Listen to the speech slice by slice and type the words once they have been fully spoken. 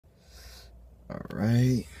All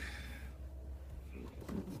right.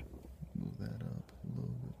 Move that up a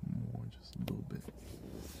little bit more, just a little bit.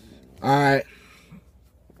 All right.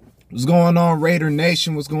 What's going on, Raider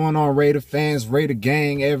Nation? What's going on, Raider fans, Raider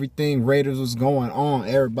gang, everything Raiders? What's going on,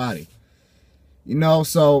 everybody? You know,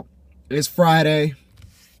 so it's Friday.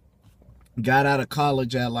 Got out of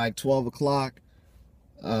college at like 12 o'clock.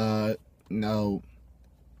 Come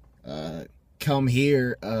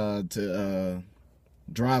here to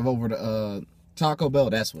drive over to Taco Bell.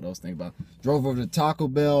 That's what I was thinking about. Drove over to Taco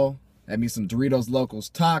Bell, had me some Doritos Locos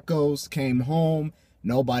tacos, came home.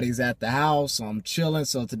 Nobody's at the house, so I'm chilling.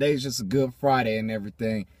 So today's just a good Friday and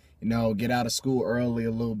everything. You know, get out of school early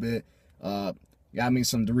a little bit. Got me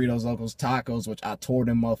some Doritos Locos tacos, which I tore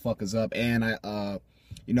them motherfuckers up. And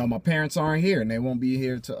you know, my parents aren't here, and they won't be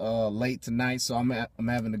here till late tonight. So I'm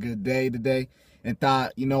having a good day today. And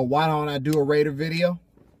thought, you know, why don't I do a Raider video?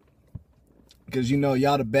 Because, you know,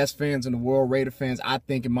 y'all the best fans in the world. Raider fans, I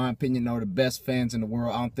think, in my opinion, are the best fans in the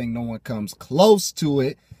world. I don't think no one comes close to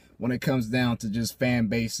it when it comes down to just fan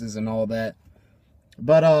bases and all that.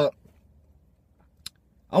 But I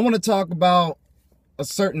want to talk about a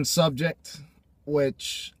certain subject,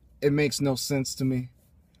 which it makes no sense to me.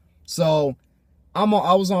 So I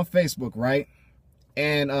was on Facebook, right?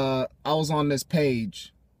 And I was on this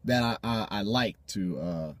page that I like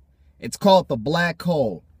to. It's called The Black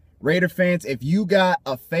Hole. Raider fans, if you got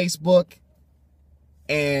a Facebook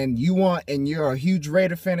and you're a huge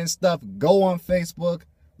Raider fan and stuff, go on Facebook.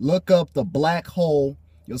 Look up The Black Hole.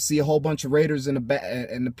 You'll see a whole bunch of Raiders in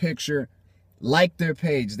the picture. Like their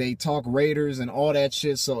page. They talk Raiders and all that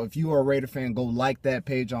shit. So if you are a Raider fan, go like that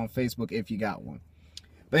page on Facebook if you got one.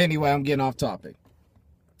 But anyway, I'm getting off topic.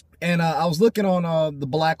 And I was looking on the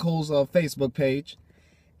Black Hole's Facebook page.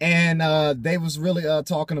 And they was really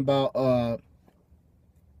talking about...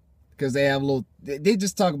 because they have they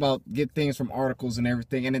just talk about, get things from articles and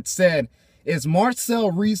everything. And it said, is Marcel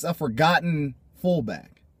Reece a forgotten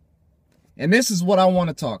fullback? And this is what I want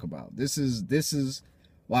to talk about. This is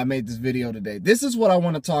why I made this video today. This is what I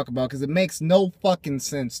want to talk about because it makes no fucking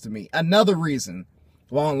sense to me. Another reason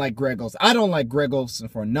why I don't like Greg Olsen. I don't like Greg Olsen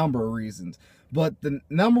for a number of reasons. But the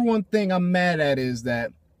number one thing I'm mad at is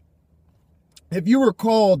that if you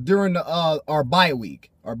recall during the, our bye week,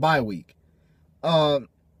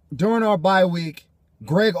 during our bye week,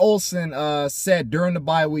 Greg Olsen said during the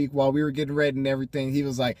bye week while we were getting ready and everything, he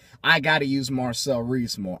was like, I got to use Marcel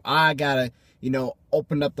Reece more. I got to, you know,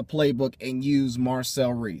 open up the playbook and use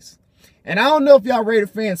Marcel Reece. And I don't know if y'all Raider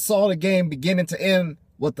fans saw the game beginning to end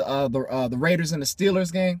with the Raiders and the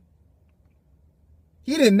Steelers game.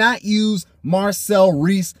 He did not use Marcel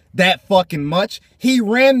Reece that fucking much. He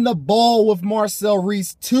ran the ball with Marcel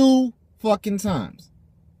Reece 2 fucking times.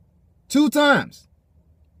 2 times.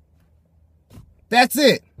 That's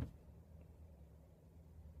it.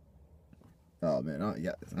 Oh, man.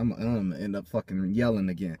 Yeah, I'm going to end up fucking yelling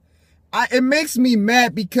again. It makes me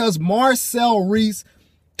mad because Marcel Reece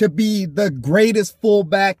could be the greatest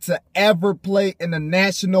fullback to ever play in the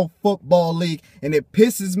National Football League. And it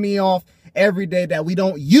pisses me off every day that we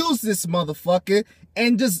don't use this motherfucker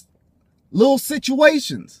in just little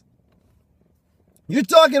situations. You're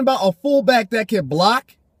talking about a fullback that can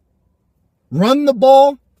block, run the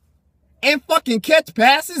ball, and fucking catch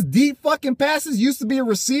passes, deep fucking passes, used to be a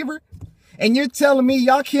receiver, and you're telling me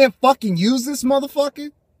y'all can't fucking use this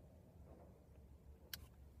motherfucker?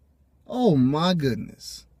 Oh my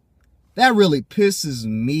goodness. That really pisses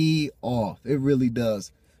me off. It really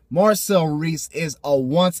does. Marcel Reece is a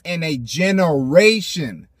once in a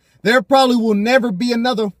generation. There probably will never be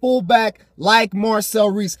another fullback like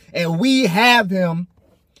Marcel Reece, and we have him,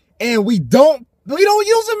 and we don't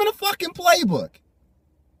use him in a fucking playbook.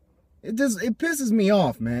 It pisses me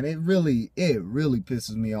off, man. It really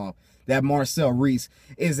pisses me off that Marcel Reece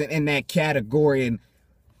isn't in that category. And,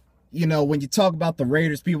 you know, when you talk about the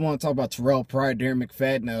Raiders, people want to talk about Terrell Pryor, Darren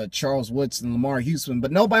McFadden, Charles Woodson, Lamar Houston,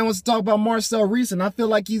 but nobody wants to talk about Marcel Reece, and I feel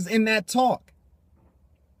like he's in that talk.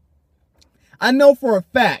 I know for a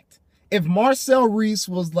fact, if Marcel Reece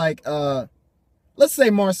was like, let's say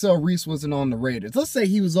Marcel Reece wasn't on the Raiders. Let's say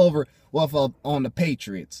he was over on the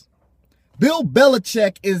Patriots. Bill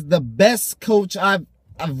Belichick is the best coach I've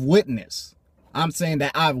witnessed. I'm saying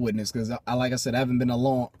that I've witnessed because, like I said, I haven't been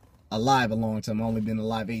alive a long time. I've only been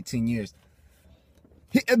alive 18 years.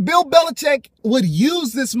 Bill Belichick would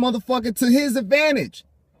use this motherfucker to his advantage.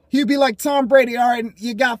 He'd be like Tom Brady. All right,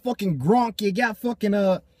 you got fucking Gronk. You got fucking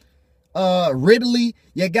Ridley.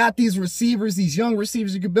 You got these receivers, these young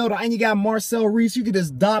receivers you could build on. And you got Marcel Reece. You could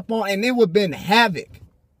just dop on, and it would have been havoc.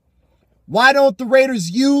 Why don't the Raiders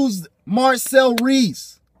use Marcel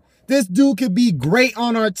Reece? This dude could be great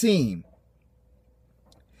on our team.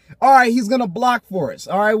 All right, he's going to block for us.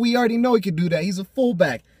 All right, we already know he could do that. He's a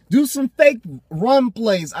fullback. Do some fake run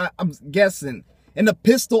plays, I'm guessing, in the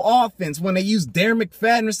pistol offense when they use Darren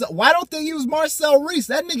McFadden or something. Why don't they use Marcel Reece?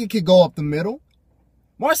 That nigga could go up the middle.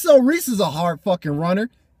 Marcel Reece is a hard fucking runner.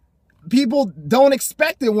 People don't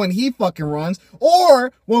expect it when he fucking runs.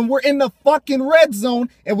 Or when we're in the fucking red zone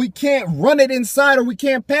and we can't run it inside or we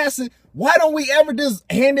can't pass it. Why don't we ever just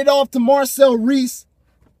hand it off to Marcel Reece?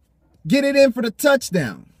 Get it in for the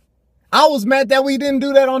touchdown. I was mad that we didn't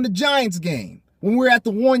do that on the Giants game. When we were at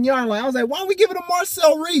the 1 yard line, I was like, why don't we give it to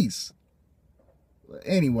Marcel Reece?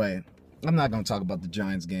 Anyway, I'm not going to talk about the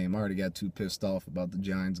Giants game. I already got too pissed off about the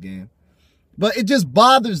Giants game. But it just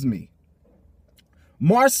bothers me.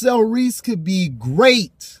 Marcel Reece could be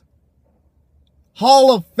great.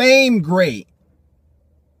 Hall of Fame great.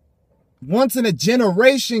 Once in a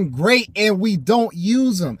generation great, and we don't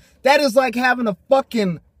use him. That is like having a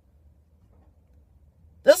fucking...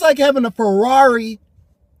 That's like having a Ferrari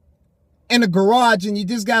in a garage and you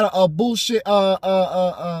just got a bullshit,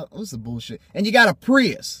 what's the bullshit? And you got a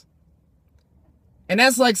Prius. And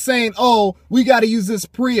that's like saying, oh, we got to use this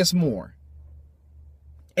Prius more.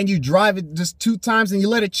 And you drive it just 2 times and you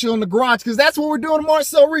let it chill in the garage. Because that's what we're doing to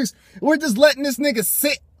Marcel Reece. We're just letting this nigga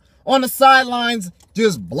sit on the sidelines,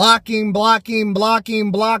 just blocking, a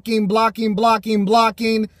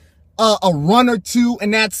run or two,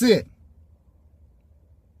 and that's it.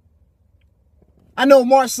 I know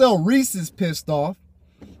Marcel Reece is pissed off.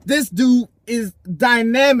 This dude is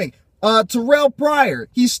dynamic. Terrell Pryor,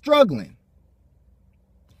 he's struggling.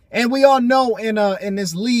 And we all know in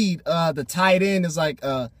this lead, the tight end is like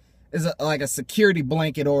like a security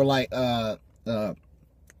blanket or like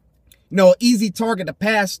easy target to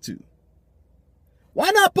pass to.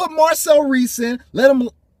 Why not put Marcel Reece in, let him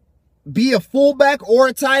be a fullback or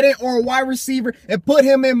a tight end or a wide receiver and put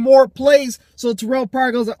him in more plays so Terrell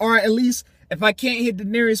Pryor goes, all right, at least if I can't hit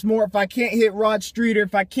Denarius Moore, if I can't hit Rod Streeter,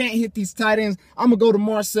 if I can't hit these tight ends, I'm going to go to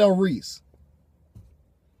Marcel Reece.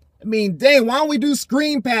 I mean, dang, why don't we do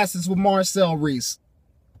screen passes with Marcel Reece?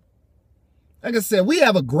 Like I said, we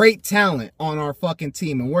have a great talent on our fucking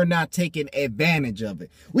team, and we're not taking advantage of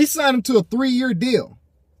it. We signed him to a 3-year deal.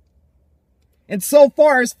 And so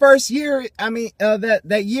far, his first year,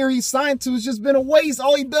 that year he signed to has just been a waste.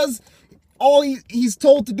 All he's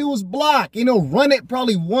told to do is block. Run it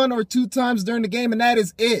probably 1 or 2 times during the game, and that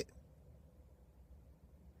is it.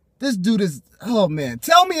 This dude is, oh man.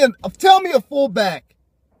 Tell me a fullback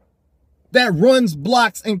that runs,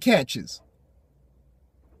 blocks, and catches.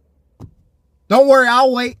 Don't worry,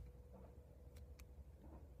 I'll wait.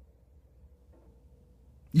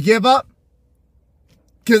 You give up?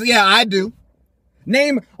 Because, yeah, I do.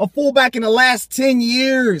 Name a fullback in the last 10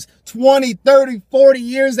 years, 20, 30, 40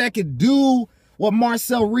 years that could do what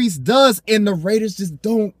Marcel Reece does, and the Raiders just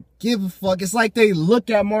don't give a fuck. It's like they look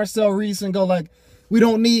at Marcel Reece and go like, we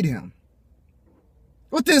don't need him.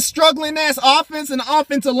 With this struggling ass offense and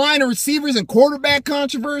offensive line and receivers and quarterback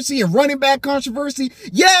controversy and running back controversy,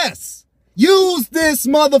 yes, use this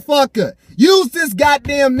motherfucker. Use this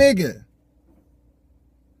goddamn nigga.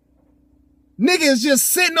 Nigga is just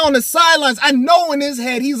sitting on the sidelines. I know in his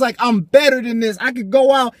head, he's like, I'm better than this. I could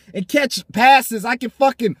go out and catch passes. I can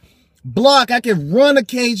fucking block. I can run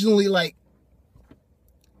occasionally. Like,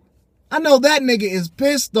 I know that nigga is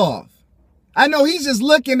pissed off. I know he's just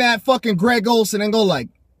looking at fucking Greg Olsen and go like,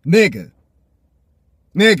 nigga.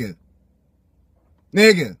 Did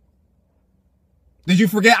you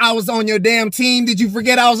forget I was on your damn team? Did you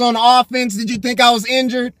forget I was on the offense? Did you think I was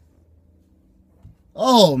injured?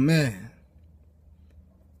 Oh, man.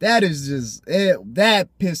 That is just, that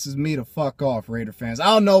pisses me the fuck off, Raider fans. I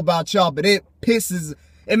don't know about y'all, but it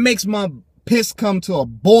makes my piss come to a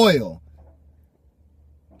boil.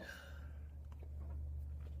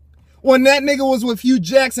 When that nigga was with Hugh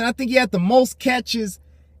Jackson, I think he had the most catches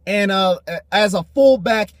and as a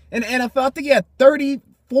fullback in the NFL. I think he had 30,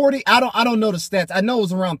 40, I don't know the stats. I know it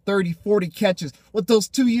was around 30, 40 catches with those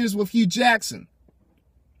 2 years with Hugh Jackson.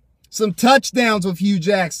 Some touchdowns with Hugh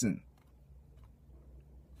Jackson.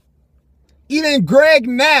 Even Greg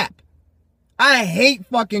Knapp. I hate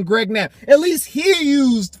fucking Greg Knapp. At least he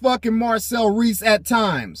used fucking Marcel Reece at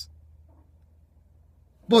times.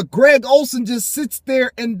 But Greg Olsen just sits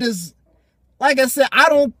there and just, like I said, I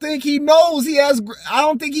don't think he knows he has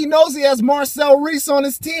Marcel Reece on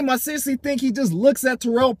his team. I seriously think he just looks at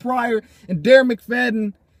Terrell Pryor and Darren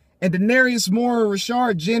McFadden and Denarius Moore,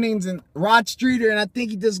 Rashard Jennings and Rod Streeter, and I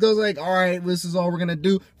think he just goes like, all right, this is all we're going to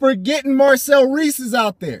do. Forgetting Marcel Reece is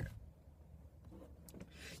out there.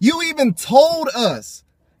 You even told us,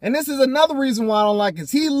 and this is another reason why I don't like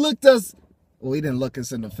this. He looked us Well, he didn't look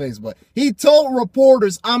us in the face, but he told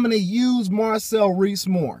reporters, I'm going to use Marcel Reece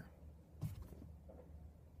more.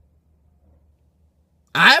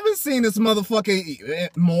 I haven't seen this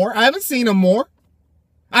motherfucker more. I haven't seen him more.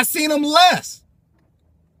 I've seen him less.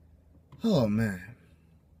 Oh, man.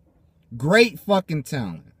 Great fucking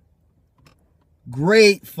talent.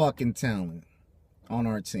 Great fucking talent on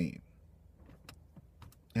our team.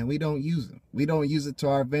 And we don't use it. We don't use it to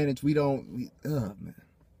our advantage. Oh, man.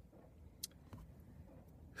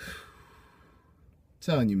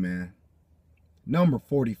 Telling you, man. Number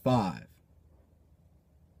 45.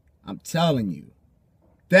 I'm telling you.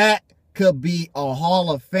 That could be a Hall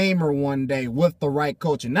of Famer one day with the right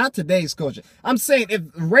coaching. Not today's coaching. I'm saying if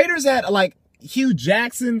Raiders had like Hugh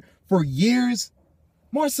Jackson for years,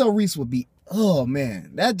 Marcel Reece would be, oh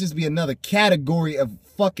man, that'd just be another category of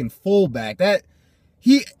fucking fullback. Like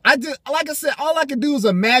I said, all I could do is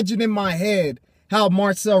imagine in my head how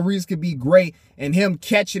Marcel Reece could be great and him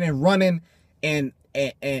catching and running and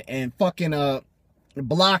fucking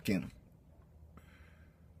blocking.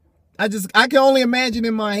 I can only imagine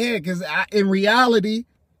in my head, because in reality,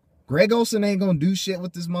 Greg Olsen ain't gonna do shit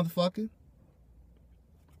with this motherfucker.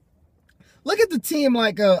 Look at the team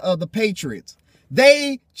like the Patriots.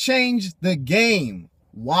 They changed the game.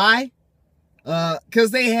 Why? Because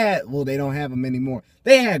they don't have them anymore.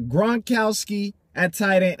 They had Gronkowski at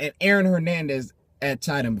tight end and Aaron Hernandez at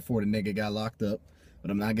tight end before the nigga got locked up. But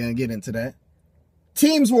I'm not gonna get into that.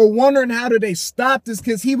 Teams were wondering how did they stop this,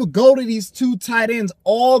 because he would go to these two tight ends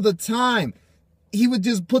all the time. He would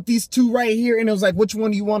just put these two right here, and it was like, which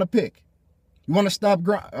one do you want to pick? You want to stop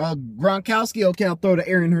Gronkowski? Okay, I'll throw to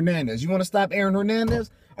Aaron Hernandez. You want to stop Aaron Hernandez?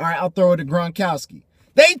 All right, I'll throw it to Gronkowski.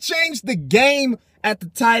 They changed the game at the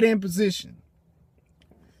tight end position.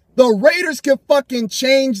 The Raiders could fucking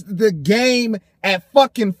change the game at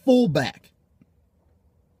fucking fullback.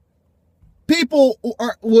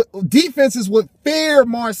 Defenses would fear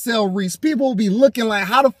Marcel Reece. People would be looking like,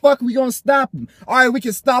 how the fuck are we going to stop him? All right, we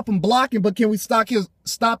can stop him blocking, but can we stop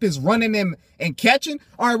his running and catching?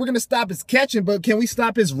 All right, we're going to stop his catching, but can we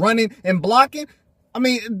stop his running and blocking? I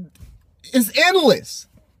mean, it's endless.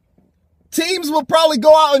 Teams will probably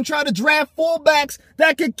go out and try to draft fullbacks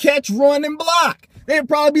that could catch, run, and block. They'd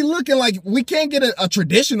probably be looking like, we can't get a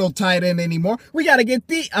traditional tight end anymore. We got to get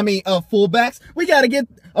fullbacks. We got to get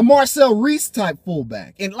a Marcel Reece type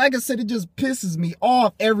fullback. And like I said, it just pisses me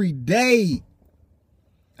off every day.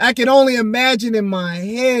 I can only imagine in my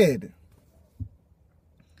head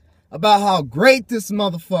about how great this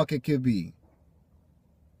motherfucker could be.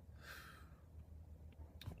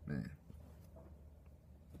 Man.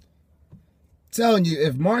 I'm telling you,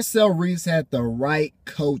 if Marcel Reece had the right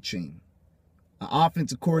coaching, an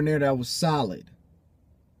offensive coordinator that was solid,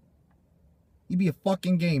 he'd be a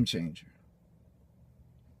fucking game changer.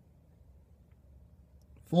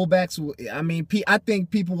 Fullbacks, I think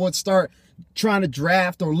people would start trying to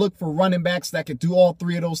draft or look for running backs that could do all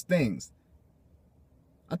three of those things.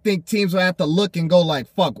 I think teams will have to look and go like,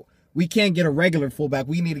 fuck, we can't get a regular fullback.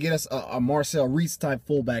 We need to get us a Marcel Reece type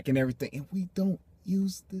fullback and everything. And we don't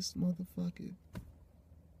use this motherfucker.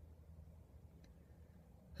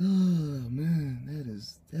 Oh, man,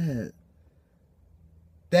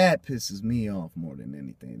 that pisses me off more than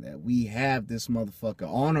anything, that we have this motherfucker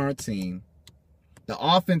on our team. The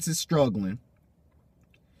offense is struggling.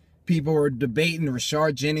 People are debating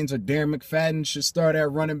Rashard Jennings or Darren McFadden should start at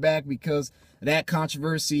running back because of that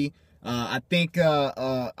controversy. I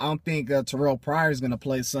don't think Terrell Pryor is going to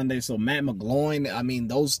play Sunday, so Matt McGloin,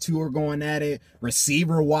 those two are going at it.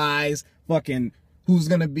 Receiver-wise, fucking who's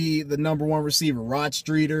going to be the number one receiver, Rod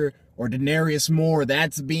Streeter or Denarius Moore?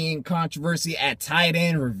 That's being controversy. At tight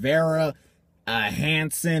end, Rivera,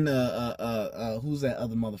 Hansen, who's that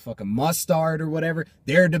other motherfucker? Mustard or whatever.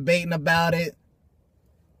 They're debating about it.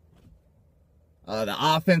 The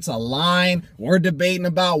offensive line, we're debating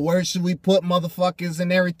about where should we put motherfuckers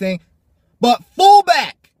and everything. But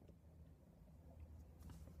fullback,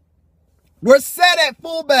 we're set at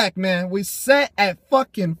fullback, man. We set at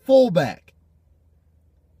fucking fullback.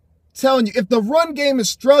 Telling you, if the run game is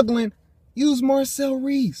struggling, use Marcel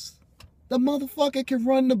Reece. The motherfucker can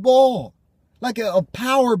run the ball like a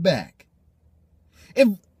power back. If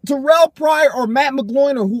Terrell Pryor or Matt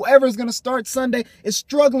McGloin or whoever is going to start Sunday is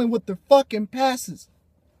struggling with their fucking passes,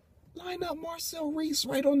 line up Marcel Reece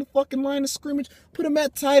right on the fucking line of scrimmage. Put him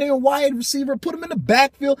at tight end, wide receiver. Put him in the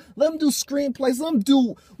backfield. Let him do screenplays. Let him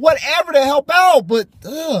do whatever to help out. But,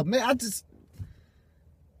 man, I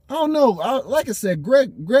don't know. Like I said,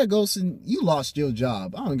 Greg Olsen, you lost your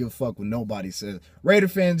job. I don't give a fuck what nobody says. Raider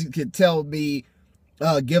fans can tell me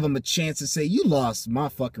give him a chance to say, you lost my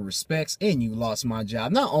fucking respects and you lost my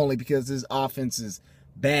job. Not only because this offense is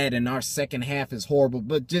bad and our second half is horrible,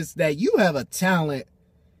 but just that you have a talent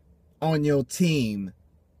on your team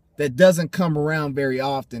that doesn't come around very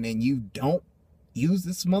often and you don't use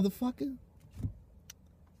this motherfucker.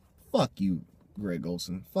 Fuck you, Greg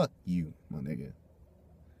Olsen. Fuck you, my nigga.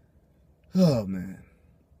 Oh, man.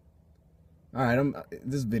 All right,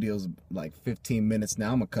 this video's like 15 minutes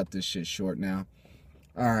now. I'm going to cut this shit short now.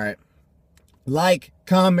 All right. Like,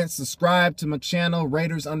 comment, subscribe to my channel,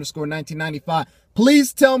 Raiders_1995.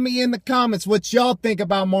 Please tell me in the comments what y'all think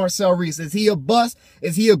about Marcel Reece. Is he a bust?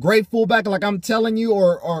 Is he a great fullback like I'm telling you?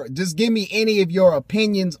 Or just give me any of your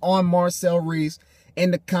opinions on Marcel Reece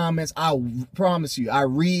in the comments. I promise you, I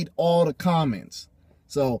read all the comments.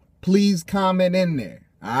 So please comment in there.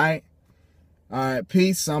 All right? All right,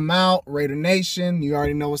 peace. I'm out. Raider Nation, you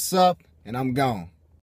already know what's up, and I'm gone.